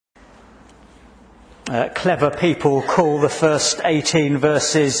Clever people call the first 18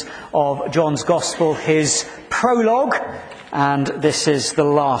 verses of John's Gospel his prologue, and this is the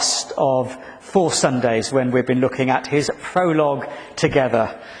last of 4 Sundays when we've been looking at his prologue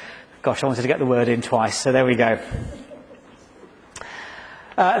together. Gosh, I wanted to get the word in twice, so there we go.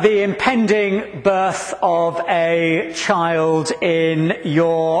 The impending birth of a child in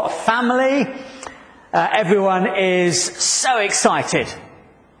your family. Everyone is so excited.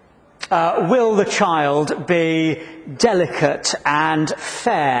 Will the child be delicate and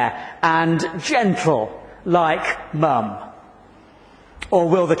fair and gentle like Mum? Or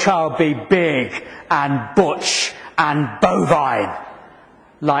will the child be big and butch and bovine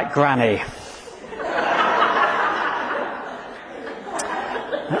like Granny?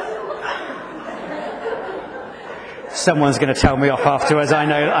 Someone's going to tell me off afterwards. I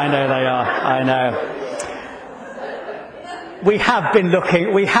know they are. I know. We have been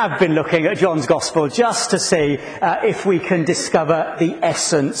looking at John's Gospel just to see if we can discover the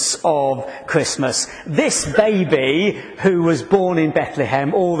essence of Christmas. This baby who was born in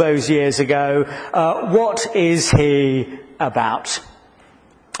Bethlehem all those years ago, what is he about?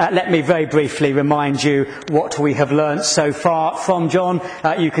 Let me very briefly remind you what we have learnt so far from John.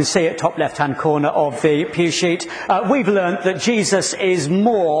 You can see it top left-hand corner of the pew sheet. We've learnt that Jesus is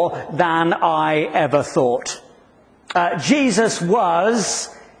more than I ever thought. Jesus was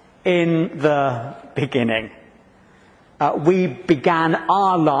in the beginning. We began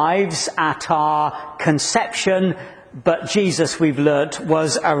our lives at our conception, but Jesus, we've learnt,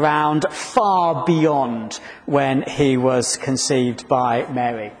 was around far beyond when he was conceived by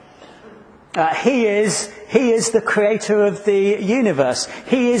Mary. He is the creator of the universe.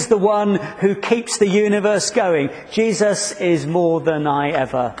 He is the one who keeps the universe going. Jesus is more than I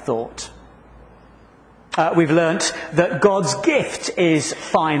ever thought. We've learnt that God's gift is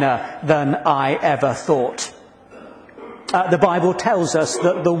finer than I ever thought. The Bible tells us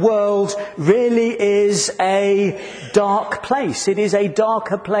that the world really is a dark place. It is a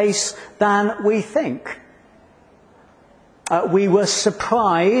darker place than we think. We were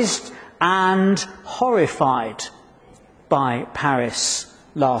surprised and horrified by Paris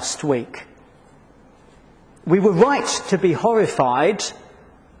last week. We were right to be horrified,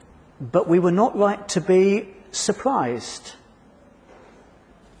 but we were not right to be surprised.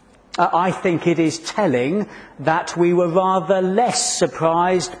 I think it is telling that we were rather less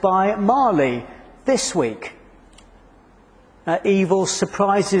surprised by Mali this week. Evil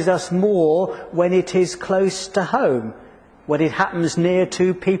surprises us more when it is close to home, when it happens near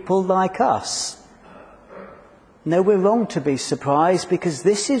to people like us. No, we're wrong to be surprised, because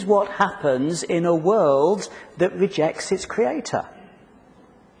this is what happens in a world that rejects its creator.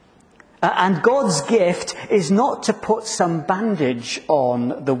 And God's gift is not to put some bandage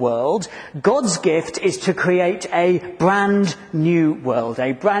on the world. God's gift is to create a brand new world,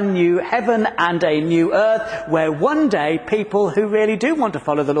 a brand new heaven and a new earth, where one day people who really do want to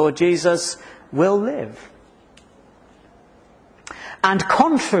follow the Lord Jesus will live. And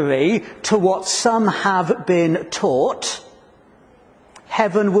contrary to what some have been taught,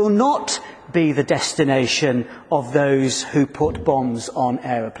 heaven will not be the destination of those who put bombs on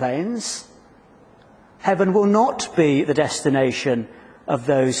aeroplanes. Heaven will not be the destination of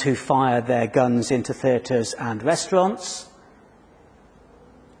those who fire their guns into theatres and restaurants.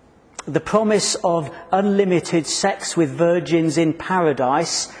 The promise of unlimited sex with virgins in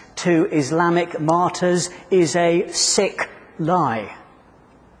paradise to Islamic martyrs is a sick lie.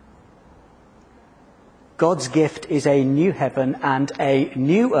 God's gift is a new heaven and a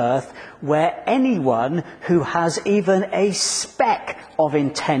new earth where anyone who has even a speck of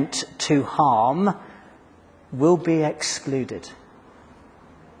intent to harm will be excluded.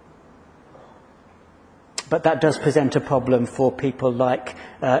 But that does present a problem for people like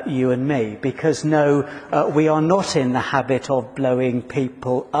you and me, because no, we are not in the habit of blowing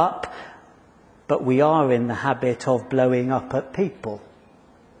people up, but we are in the habit of blowing up at people.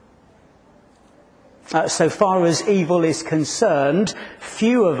 So far as evil is concerned,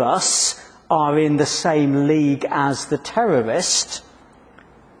 few of us are in the same league as the terrorist.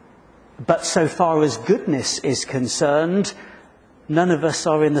 But so far as goodness is concerned, none of us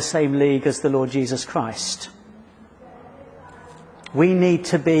are in the same league as the Lord Jesus Christ. We need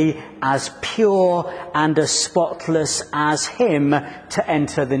to be as pure and as spotless as him to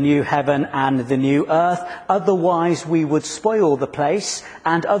enter the new heaven and the new earth. Otherwise we would spoil the place,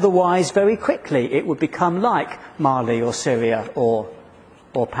 and otherwise very quickly it would become like Mali or Syria or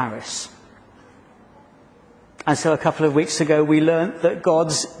Paris. And so a couple of weeks ago we learnt that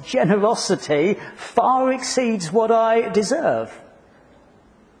God's generosity far exceeds what I deserve.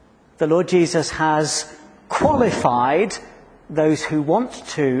 the Lord Jesus has qualified those who want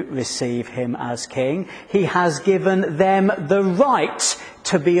to receive him as king. He has given them the right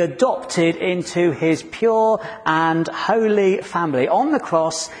to be adopted into his pure and holy family. On the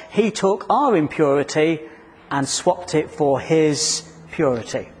cross, he took our impurity and swapped it for his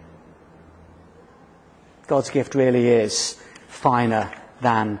purity. God's gift really is finer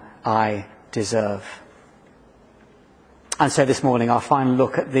than I deserve. And so this morning, our final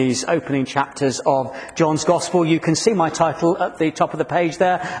look at these opening chapters of John's Gospel. You can see my title at the top of the page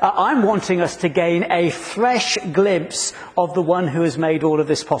there. I'm wanting us to gain a fresh glimpse of the one who has made all of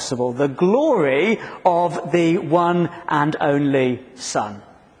this possible, the glory of the one and only Son.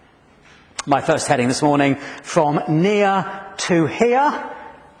 My first heading this morning, from near to here,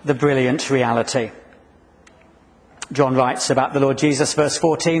 the brilliant reality. John writes about the Lord Jesus, verse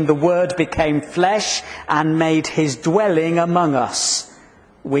 14, the Word became flesh and made his dwelling among us.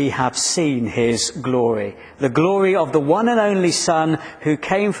 We have seen his glory, the glory of the one and only Son who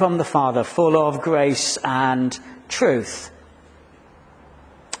came from the Father, full of grace and truth.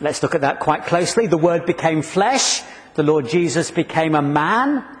 Let's look at that quite closely. The Word became flesh. The Lord Jesus became a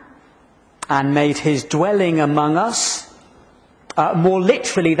man and made his dwelling among us. More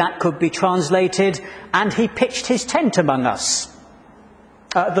literally, that could be translated, and he pitched his tent among us.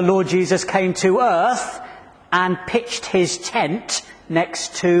 The Lord Jesus came to earth and pitched his tent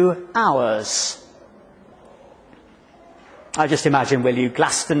next to ours. I just imagine, will you,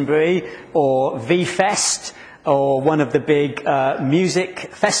 Glastonbury or V-Fest or one of the big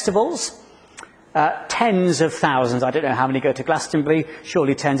music festivals? Tens of thousands, I don't know how many go to Glastonbury,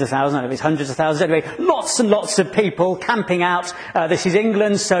 surely tens of thousands, I don't know if it's hundreds of thousands, anyway, lots and lots of people camping out. This is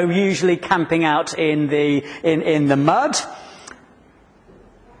England, so usually camping out in the mud.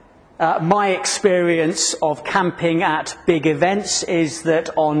 My experience of camping at big events is that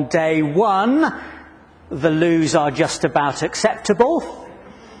on day one, the loos are just about acceptable,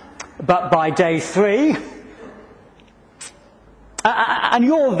 but by day three, and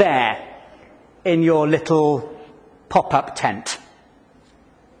you're there, in your little pop-up tent.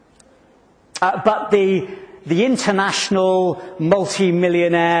 But the international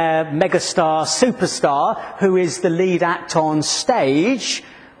multi-millionaire megastar superstar who is the lead act on stage,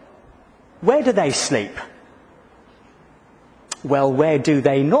 where do they sleep? Well, where do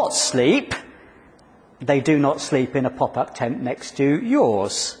they not sleep? They do not sleep in a pop-up tent next to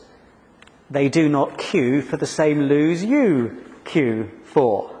yours. They do not queue for the same loos you queue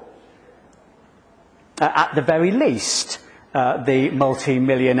for. At the very least, the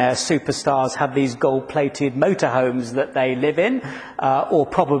multi-millionaire superstars have these gold-plated motorhomes that they live in, or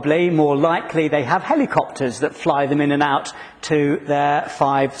probably, more likely, they have helicopters that fly them in and out to their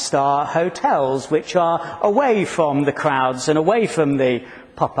five-star hotels, which are away from the crowds and away from the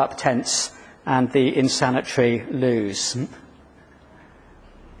pop-up tents and the insanitary loos.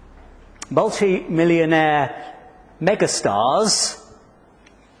 Multi-millionaire megastars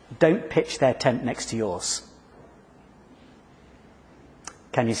don't pitch their tent next to yours.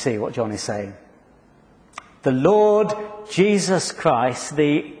 Can you see what John is saying? The Lord Jesus Christ,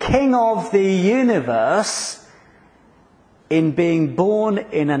 the King of the universe, in being born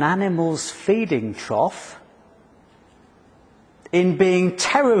in an animal's feeding trough, in being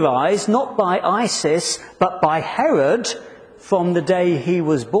terrorized not by ISIS but by Herod from the day he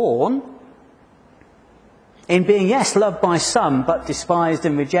was born, in being, yes, loved by some, but despised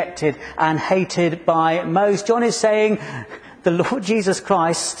and rejected and hated by most. John is saying the Lord Jesus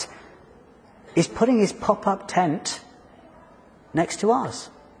Christ is putting his pop-up tent next to ours.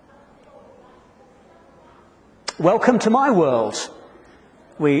 Welcome to my world,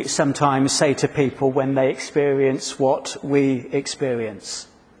 we sometimes say to people when they experience what we experience.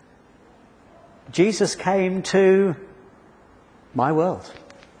 Jesus came to my world.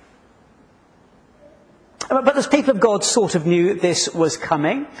 But as people of God sort of knew this was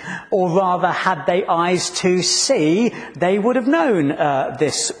coming, or rather had they eyes to see, they would have known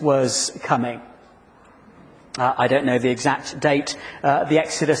this was coming. I don't know the exact date the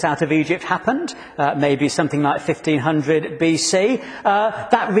Exodus out of Egypt happened, maybe something like 1500 BC.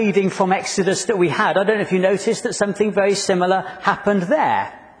 That reading from Exodus that we had, I don't know if you noticed that something very similar happened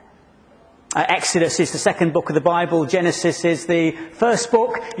there. Exodus is the second book of the Bible. Genesis is the first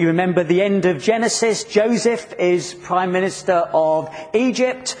book. You remember the end of Genesis. Joseph is Prime Minister of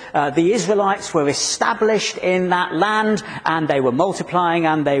Egypt. The Israelites were established in that land and they were multiplying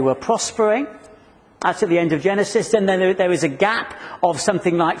and they were prospering. That's at the end of Genesis. Then there is a gap of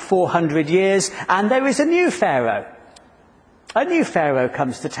something like 400 years and there is a new Pharaoh. A new Pharaoh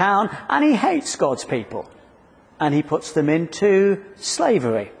comes to town and he hates God's people and he puts them into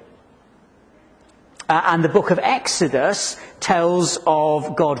slavery. And the book of Exodus tells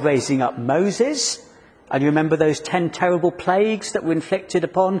of God raising up Moses. And you remember those 10 terrible plagues that were inflicted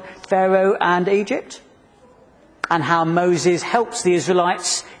upon Pharaoh and Egypt? And how Moses helps the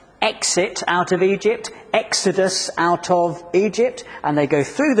Israelites exit out of Egypt, exodus out of Egypt, and they go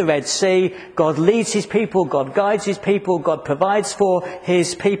through the Red Sea. God leads his people, God guides his people, God provides for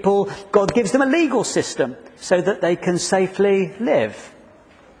his people, God gives them a legal system so that they can safely live.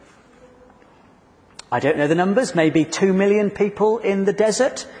 I don't know the numbers, maybe 2 million people in the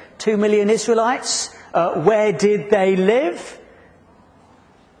desert, 2 million Israelites. Where did they live?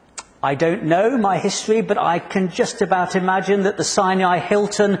 I don't know my history, but I can just about imagine that the Sinai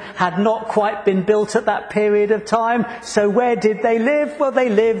Hilton had not quite been built at that period of time. So where did they live? Well, they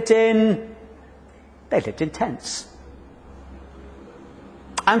lived in tents.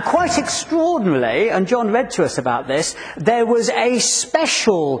 And quite extraordinarily, and John read to us about this, there was a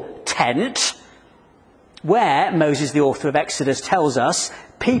special tent where, Moses, the author of Exodus, tells us,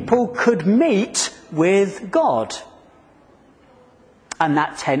 people could meet with God. And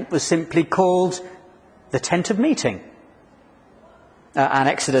that tent was simply called the tent of meeting. And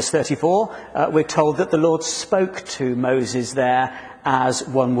Exodus 34, we're told that the Lord spoke to Moses there as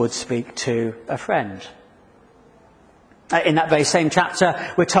one would speak to a friend. In that very same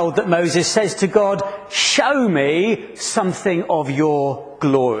chapter, we're told that Moses says to God, "Show me something of your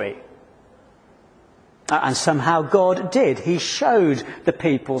glory." And somehow God did. He showed the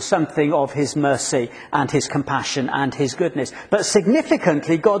people something of his mercy and his compassion and his goodness. But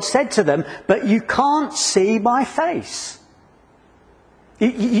significantly, God said to them, "But you can't see my face.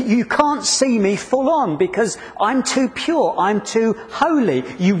 You can't see me full on because I'm too pure, I'm too holy.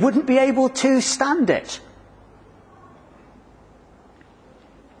 You wouldn't be able to stand it."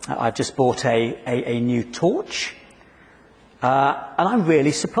 I've just bought a new torch. And I'm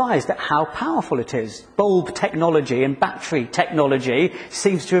really surprised at how powerful it is. Bulb technology and battery technology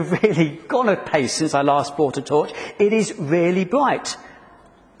seems to have really gone at pace since I last bought a torch. It is really bright.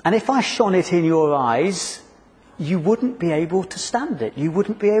 And if I shone it in your eyes, you wouldn't be able to stand it. You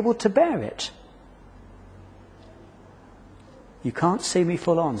wouldn't be able to bear it. You can't see me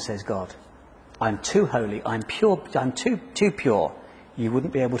full on, says God. I'm too holy. I'm pure. I'm too pure. You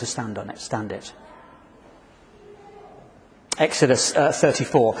wouldn't be able to stand it. Exodus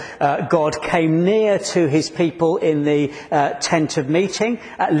 34, God came near to his people in the tent of meeting.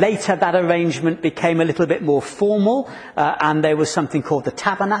 Later that arrangement became a little bit more formal, and there was something called the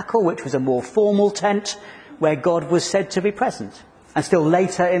tabernacle, which was a more formal tent where God was said to be present. And still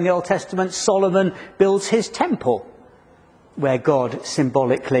later in the Old Testament, Solomon builds his temple, where God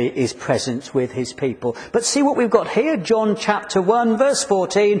symbolically is present with his people. But see what we've got here, John chapter 1, verse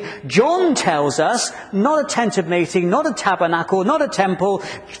 14. John tells us, not a tent of meeting, not a tabernacle, not a temple,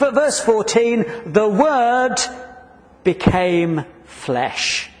 but verse 14, the Word became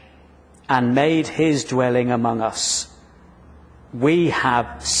flesh and made his dwelling among us. We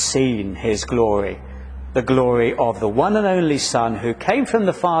have seen his glory, the glory of the one and only Son who came from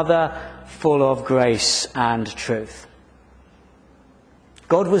the Father, full of grace and truth.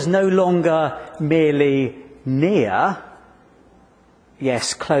 God was no longer merely near,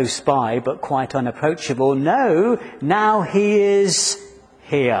 yes, close by, but quite unapproachable. No, now he is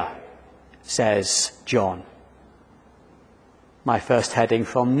here, says John. My first heading,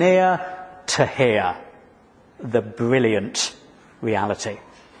 from near to here, the brilliant reality.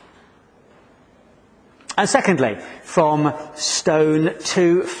 And secondly, from stone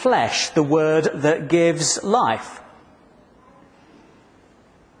to flesh, the word that gives life.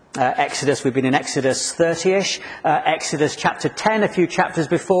 Exodus, we've been in Exodus 30-ish. Exodus chapter 10, a few chapters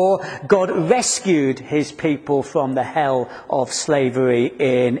before, God rescued his people from the hell of slavery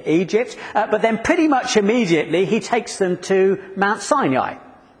in Egypt. But then pretty much immediately he takes them to Mount Sinai.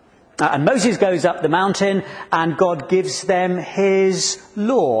 And Moses goes up the mountain and God gives them his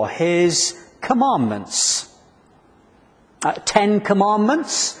law, his commandments. 10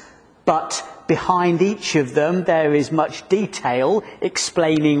 commandments, but behind each of them there is much detail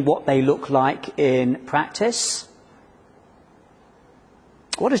explaining what they look like in practice.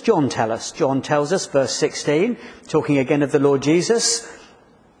 What does John tell us? John tells us, verse 16, talking again of the Lord Jesus,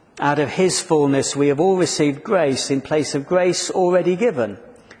 out of his fullness we have all received grace in place of grace already given.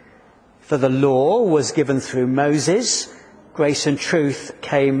 For the law was given through Moses, grace and truth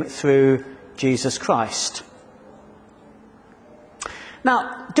came through Jesus Christ.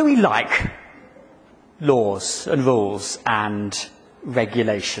 Now, do we like laws and rules and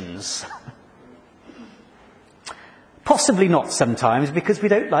regulations? Possibly not sometimes, because we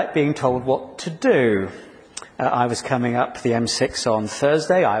don't like being told what to do. I was coming up the M6 on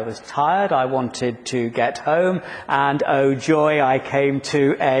Thursday. I was tired. I wanted to get home. And oh joy, I came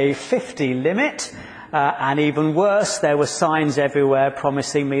to a 50 limit. And even worse, there were signs everywhere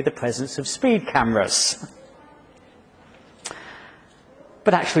promising me the presence of speed cameras.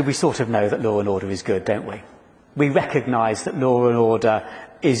 But actually, we sort of know that law and order is good, don't we? We recognise that law and order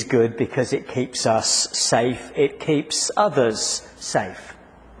is good because it keeps us safe. It keeps others safe.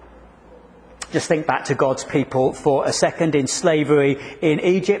 Just think back to God's people for a second. In slavery in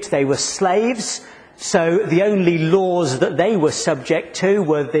Egypt, they were slaves. So the only laws that they were subject to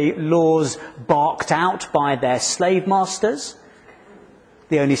were the laws barked out by their slave masters.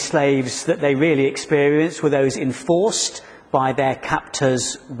 The only slaves that they really experienced were those enforced by their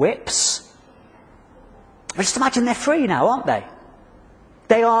captors' whips. But just imagine they're free now, aren't they?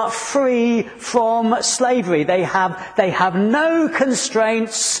 They are free from slavery. They have no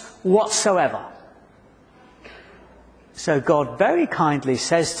constraints whatsoever. So God very kindly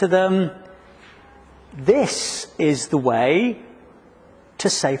says to them, this is the way to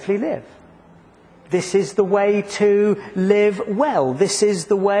safely live. This is the way to live well. This is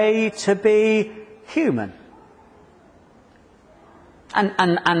the way to be human.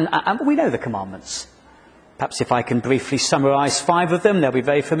 And we know the commandments. Perhaps if I can briefly summarise 5 of them, they'll be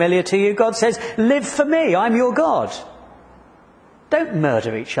very familiar to you. God says, live for me, I'm your God. Don't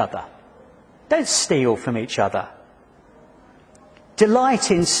murder each other. Don't steal from each other. Delight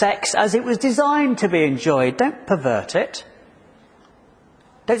in sex as it was designed to be enjoyed. Don't pervert it.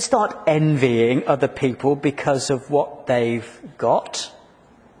 Don't start envying other people because of what they've got.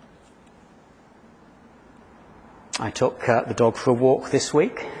 I took the dog for a walk this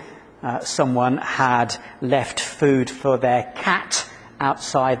week. Someone had left food for their cat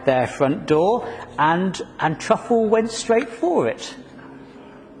outside their front door, and Truffle went straight for it.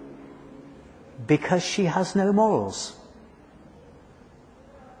 Because she has no morals.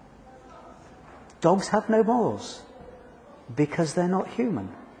 Dogs have no morals. Because they're not human.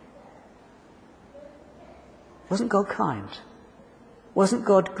 Wasn't God kind? Wasn't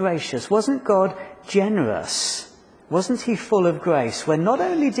God gracious? Wasn't God generous? Wasn't he full of grace when not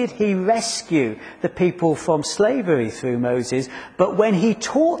only did he rescue the people from slavery through Moses, but when he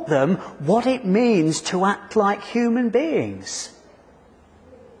taught them what it means to act like human beings?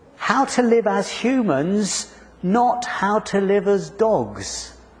 How to live as humans, not how to live as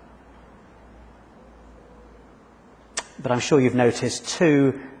dogs. But I'm sure you've noticed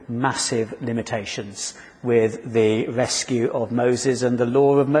 2 massive limitations with the rescue of Moses and the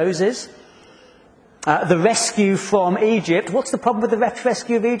law of Moses. The rescue from Egypt. What's the problem with the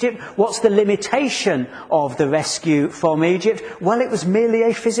rescue of Egypt? What's the limitation of the rescue from Egypt? Well, it was merely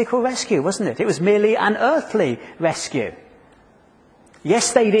a physical rescue, wasn't it? It was merely an earthly rescue.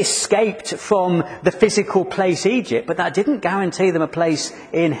 Yes, they'd escaped from the physical place Egypt, but that didn't guarantee them a place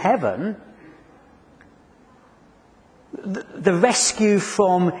in heaven. The rescue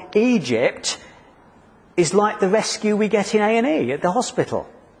from Egypt is like the rescue we get in A&E at the hospital.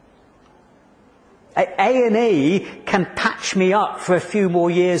 A&E can patch me up for a few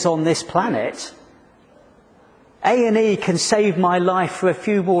more years on this planet. A&E can save my life for a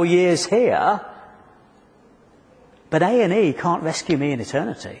few more years here. But A&E can't rescue me in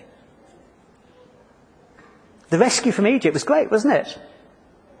eternity. The rescue from Egypt was great, wasn't it?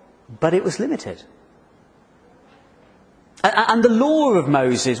 But it was limited. And the law of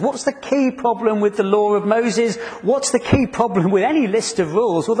Moses, what's the key problem with the law of Moses? What's the key problem with any list of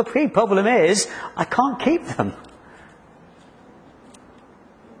rules? Well, the key problem is, I can't keep them.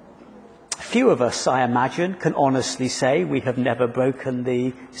 Few of us, I imagine, can honestly say we have never broken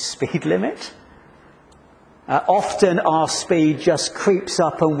the speed limit. Often our speed just creeps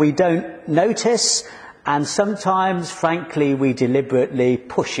up and we don't notice, and sometimes, frankly, we deliberately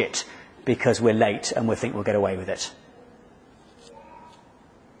push it because we're late and we think we'll get away with it.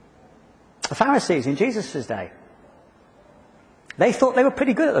 The Pharisees in Jesus' day, they thought they were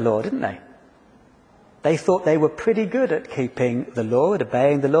pretty good at the law, didn't they? They thought they were pretty good at keeping the law, at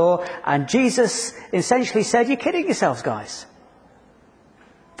obeying the law, and Jesus essentially said, you're kidding yourselves, guys.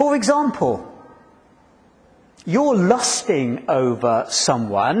 For example, you're lusting over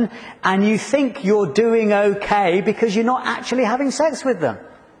someone and you think you're doing okay because you're not actually having sex with them.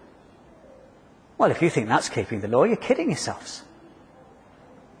 Well, if you think that's keeping the law, you're kidding yourselves.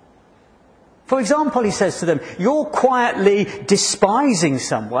 For example, he says to them, you're quietly despising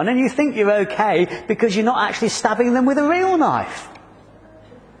someone and you think you're okay because you're not actually stabbing them with a real knife.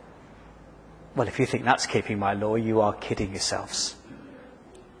 Well, if you think that's keeping my law, you are kidding yourselves.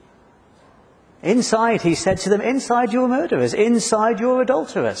 Inside, he said to them, inside you're murderers, inside you're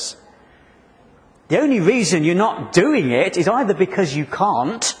adulterers. The only reason you're not doing it is either because you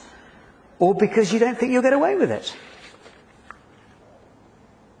can't or because you don't think you'll get away with it.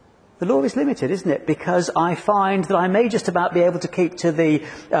 The law is limited, isn't it? Because I find that I may just about be able to keep to the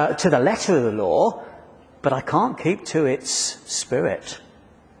letter of the law, but I can't keep to its spirit.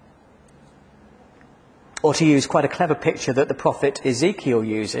 Or to use quite a clever picture that the prophet Ezekiel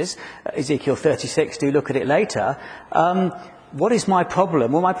uses, Ezekiel 36, do look at it later. What is my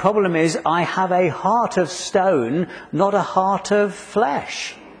problem? Well, my problem is I have a heart of stone, not a heart of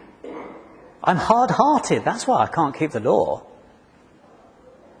flesh. I'm hard-hearted. That's why I can't keep the law.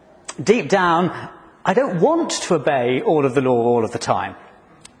 Deep down, I don't want to obey all of the law all of the time.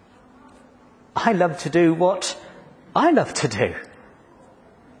 I love to do what I love to do.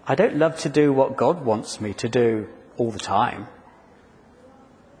 I don't love to do what God wants me to do all the time.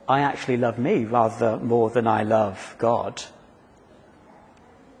 I actually love me rather more than I love God.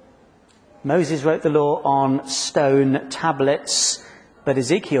 Moses wrote the law on stone tablets, but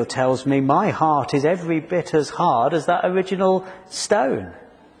Ezekiel tells me my heart is every bit as hard as that original stone.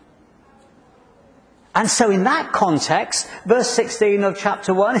 And so in that context, verse 16 of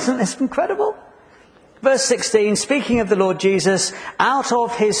chapter 1, isn't this incredible? Verse 16, speaking of the Lord Jesus, out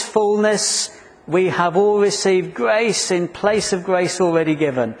of his fullness we have all received grace in place of grace already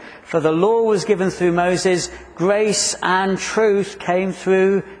given. For the law was given through Moses, grace and truth came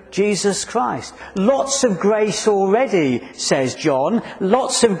through Jesus Christ. Lots of grace already, says John.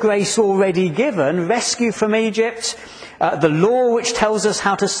 Lots of grace already given. Rescue from Egypt. The law which tells us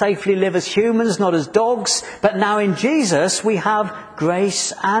how to safely live as humans, not as dogs. But now in Jesus we have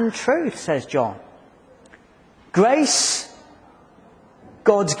grace and truth, says John. Grace,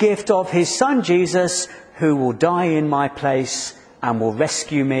 God's gift of his Son Jesus, who will die in my place and will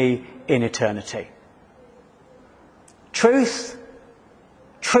rescue me in eternity. Truth,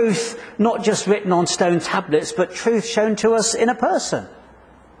 not just written on stone tablets, but truth shown to us in a person.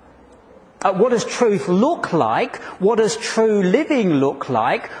 What does truth look like? What does true living look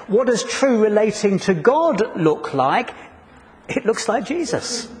like? What does true relating to God look like? It looks like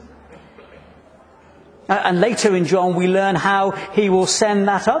Jesus. And later in John we learn how he will send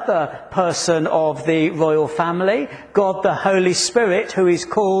that other person of the royal family, God the Holy Spirit, who is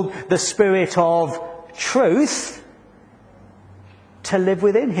called the Spirit of Truth, to live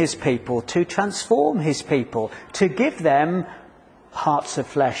within his people, to transform his people, to give them hearts of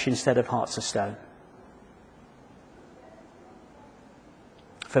flesh instead of hearts of stone.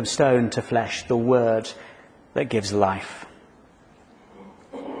 From stone to flesh, the word that gives life.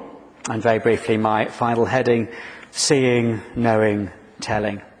 And very briefly, my final heading, seeing, knowing,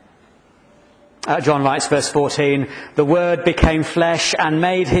 telling. John writes, verse 14, the word became flesh and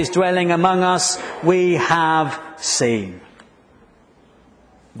made his dwelling among us. We have seen.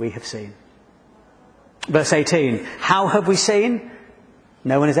 We have seen. Verse 18, how have we seen?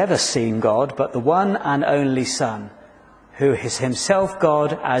 No one has ever seen God, but the one and only Son, who is himself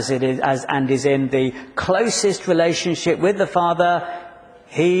God and is in the closest relationship with the Father.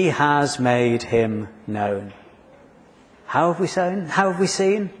 He has made him known. How have we seen? How have we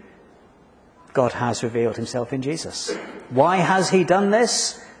seen? God has revealed himself in Jesus. Why has he done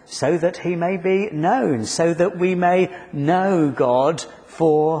this? So that he may be known, so that we may know God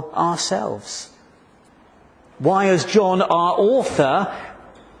for ourselves. Why has John, our author,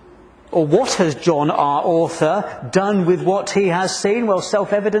 or what has John, our author, done with what he has seen? Well,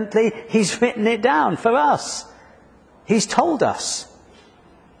 self-evidently, he's written it down for us. He's told us.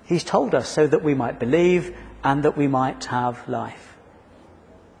 He's told us so that we might believe and that we might have life.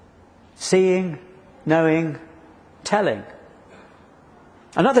 Seeing, knowing, telling.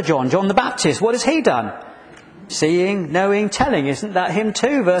 Another John, John the Baptist, what has he done? Seeing, knowing, telling. Isn't that him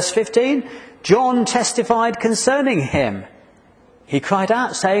too? Verse 15, John testified concerning him. He cried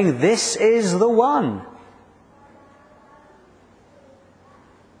out, saying, this is the one.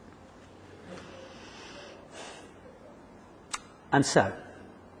 And so,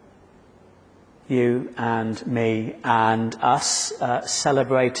 you and me and us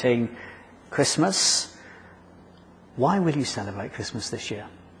celebrating Christmas. Why will you celebrate Christmas this year?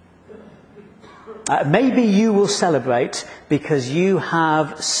 Maybe you will celebrate because you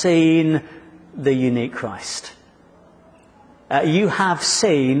have seen the unique Christ. You have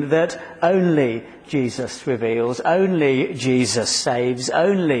seen that only Jesus reveals, only Jesus saves,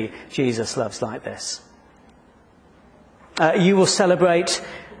 only Jesus loves like this. You will celebrate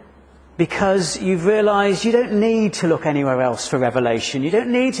because you've realised you don't need to look anywhere else for revelation. You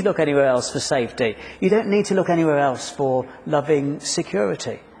don't need to look anywhere else for safety. You don't need to look anywhere else for loving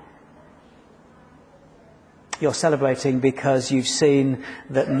security. You're celebrating because you've seen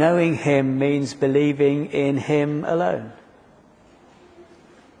that knowing him means believing in him alone.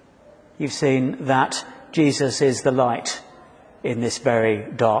 You've seen that Jesus is the light in this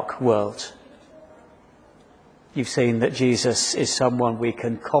very dark world. You've seen that Jesus is someone we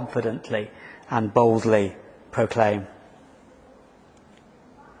can confidently and boldly proclaim.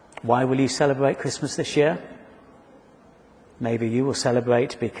 Why will you celebrate Christmas this year? Maybe you will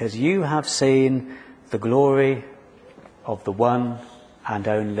celebrate because you have seen the glory of the one and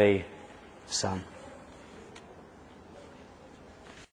only Son.